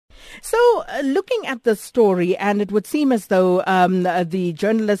looking at the story, and it would seem as though the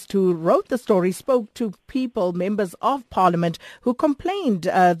journalist who wrote the story spoke to people, members of Parliament, who complained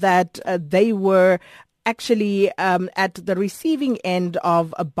that they were actually at the receiving end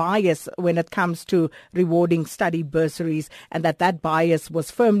of a bias when it comes to rewarding study bursaries, and that bias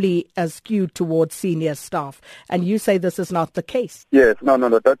was firmly skewed towards senior staff. And you say this is not the case. Yes, no,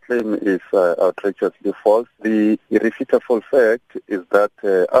 that claim is outrageously false. The irrefutable fact is that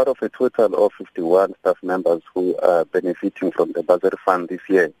out of a total of 51 staff members who are benefiting from the bursary fund this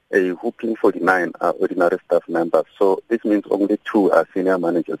year, a whopping 49 are ordinary staff members. So this means only 2 are senior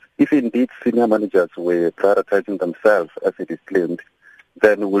managers. If indeed senior managers were prioritizing themselves, as it is claimed,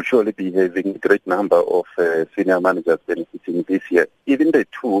 then we'll surely be having a great number of senior managers benefiting this year. Even the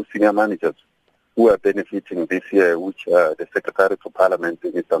 2 senior managers who are benefiting this year, which are the Secretary to Parliament,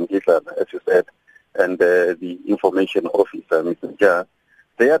 Mr. Mgidlana, as you said, and the Information Officer, Mr. Jha,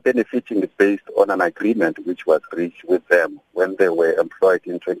 they are benefiting based on an agreement which was reached with them when they were employed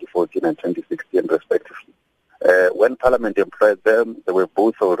in 2014 and 2016, respectively. When Parliament employed them, they were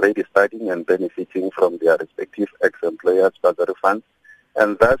both already studying and benefiting from their respective ex-employers' bursary funds,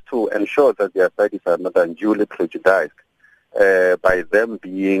 and that's to ensure that their studies are not unduly prejudiced by them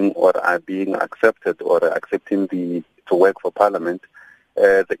being or are being accepted or accepting to work for Parliament.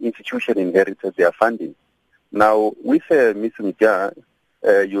 The institution inherited their funding. Now, with Ms. Mgidlana,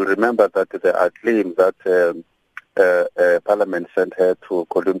 you remember that there are claims that Parliament sent her to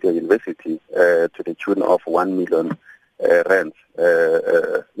Columbia University to the tune of 1 million rand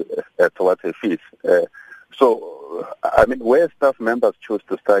towards her fees. So, I mean, where staff members choose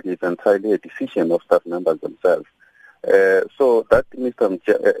to study is entirely a decision of staff members themselves. So that Ms.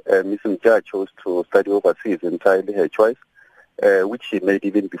 Mgidlana chose to study overseas is entirely her choice, which she made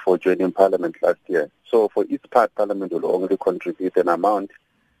even before joining Parliament last year. So for each part, Parliament will only contribute an amount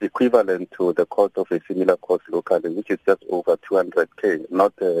equivalent to the cost of a similar course locally, which is just over 200K,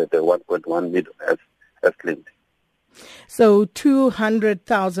 not the 1.1 million as claimed. So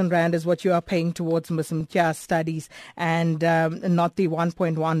 200,000 rand is what you are paying towards Ms. Mgidlana's studies, and not the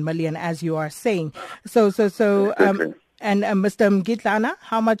 1.1 million as you are saying. So and Mr. Mgidlana,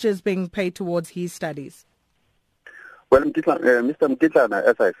 how much is being paid towards his studies? Well, Mr. Mgidlana,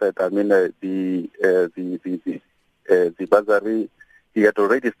 as I said, I mean the bursary. He had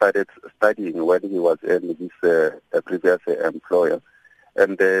already started studying when he was in his previous employer.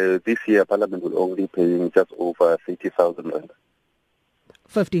 And this year, Parliament will only pay him just over 30,000 rand.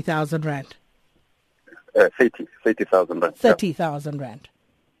 50,000 rand? 30,000 rand. 30,000 rand.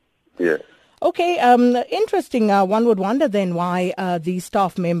 Yes. Okay, interesting. One would wonder then why these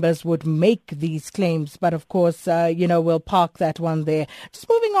staff members would make these claims. But of course, we'll park that one there. Just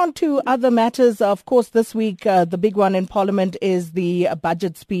moving on to other matters. Of course, this week, the big one in Parliament is the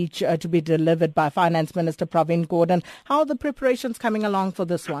budget speech to be delivered by Finance Minister Pravin Gordhan. How are the preparations coming along for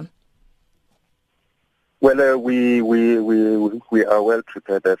this one? Well, we are well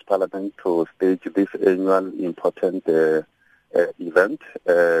prepared as Parliament to stage this annual important event.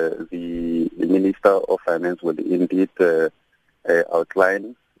 The Minister of Finance will indeed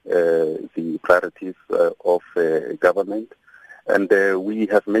outline the priorities of government, and we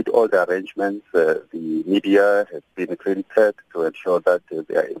have made all the arrangements. The media has been accredited to ensure that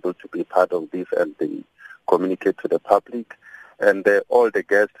they are able to be part of this and they communicate to the public, and all the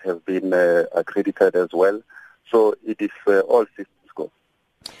guests have been accredited as well. So it is all systems go.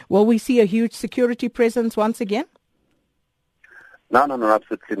 Will we see a huge security presence once again? No,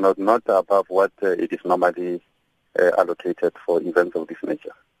 absolutely not. Not above what it is normally allocated for events of this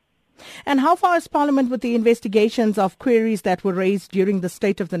nature. And how far is Parliament with the investigations of queries that were raised during the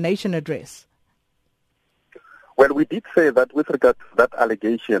State of the Nation address? Well, we did say that with regard to that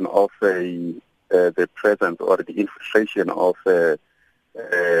allegation of the presence or the infiltration of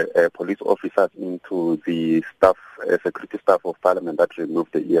police officers into the security staff of Parliament that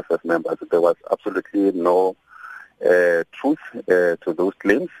removed the EFF members, there was absolutely no truth to those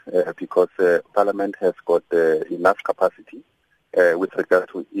claims because Parliament has got enough capacity with regard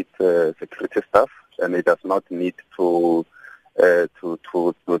to its security staff, and it does not need to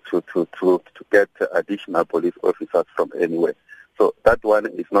get additional police officers from anywhere. So that one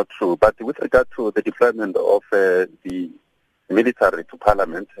is not true. But with regard to the deployment of the military to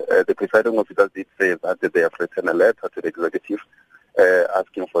Parliament, the presiding officers did say that they have written a letter to the executive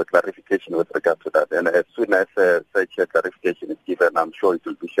asking for clarification with regard to that. And as soon as such a clarification is given, I'm sure it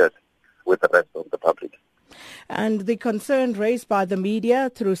will be shared with the rest of the public. And the concern raised by the media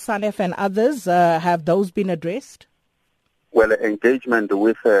through SANEF and others, have those been addressed? Well, engagement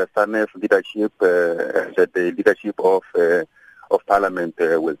with SANEF leadership, the leadership of of Parliament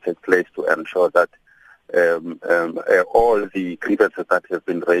will take place to ensure that all the grievances that have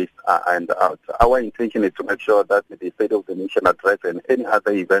been raised are ironed out. Our intention is to make sure that the State of the Nation address and any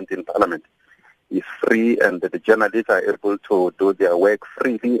other event in Parliament is free and that the journalists are able to do their work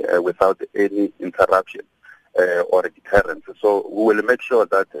freely without any interruption or deterrence. So we will make sure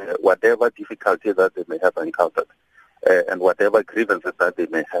that whatever difficulties that they may have encountered and whatever grievances that they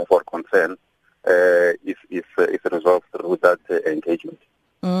may have or concern is resolved through that engagement.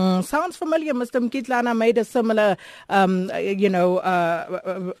 Sounds familiar. Mr. Mkitlana made a similar,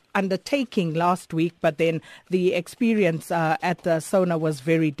 undertaking last week, but then the experience at the SONA was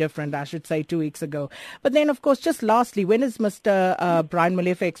very different, I should say, 2 weeks ago. But then, of course, just lastly, when is Mr. Brian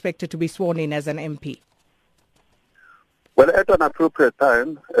Molefe expected to be sworn in as an MP? Well, at an appropriate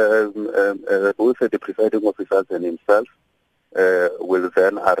time, both the presiding officers and himself will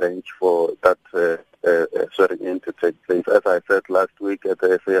then arrange for that swearing in to take place. As I said last week at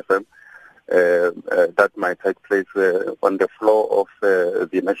the SAFM, that might take place on the floor of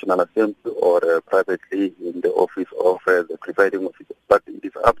the National Assembly or privately in the office of the presiding officer. But it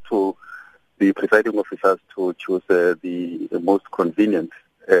is up to the presiding officers to choose the most convenient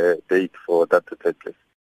date for that to take place.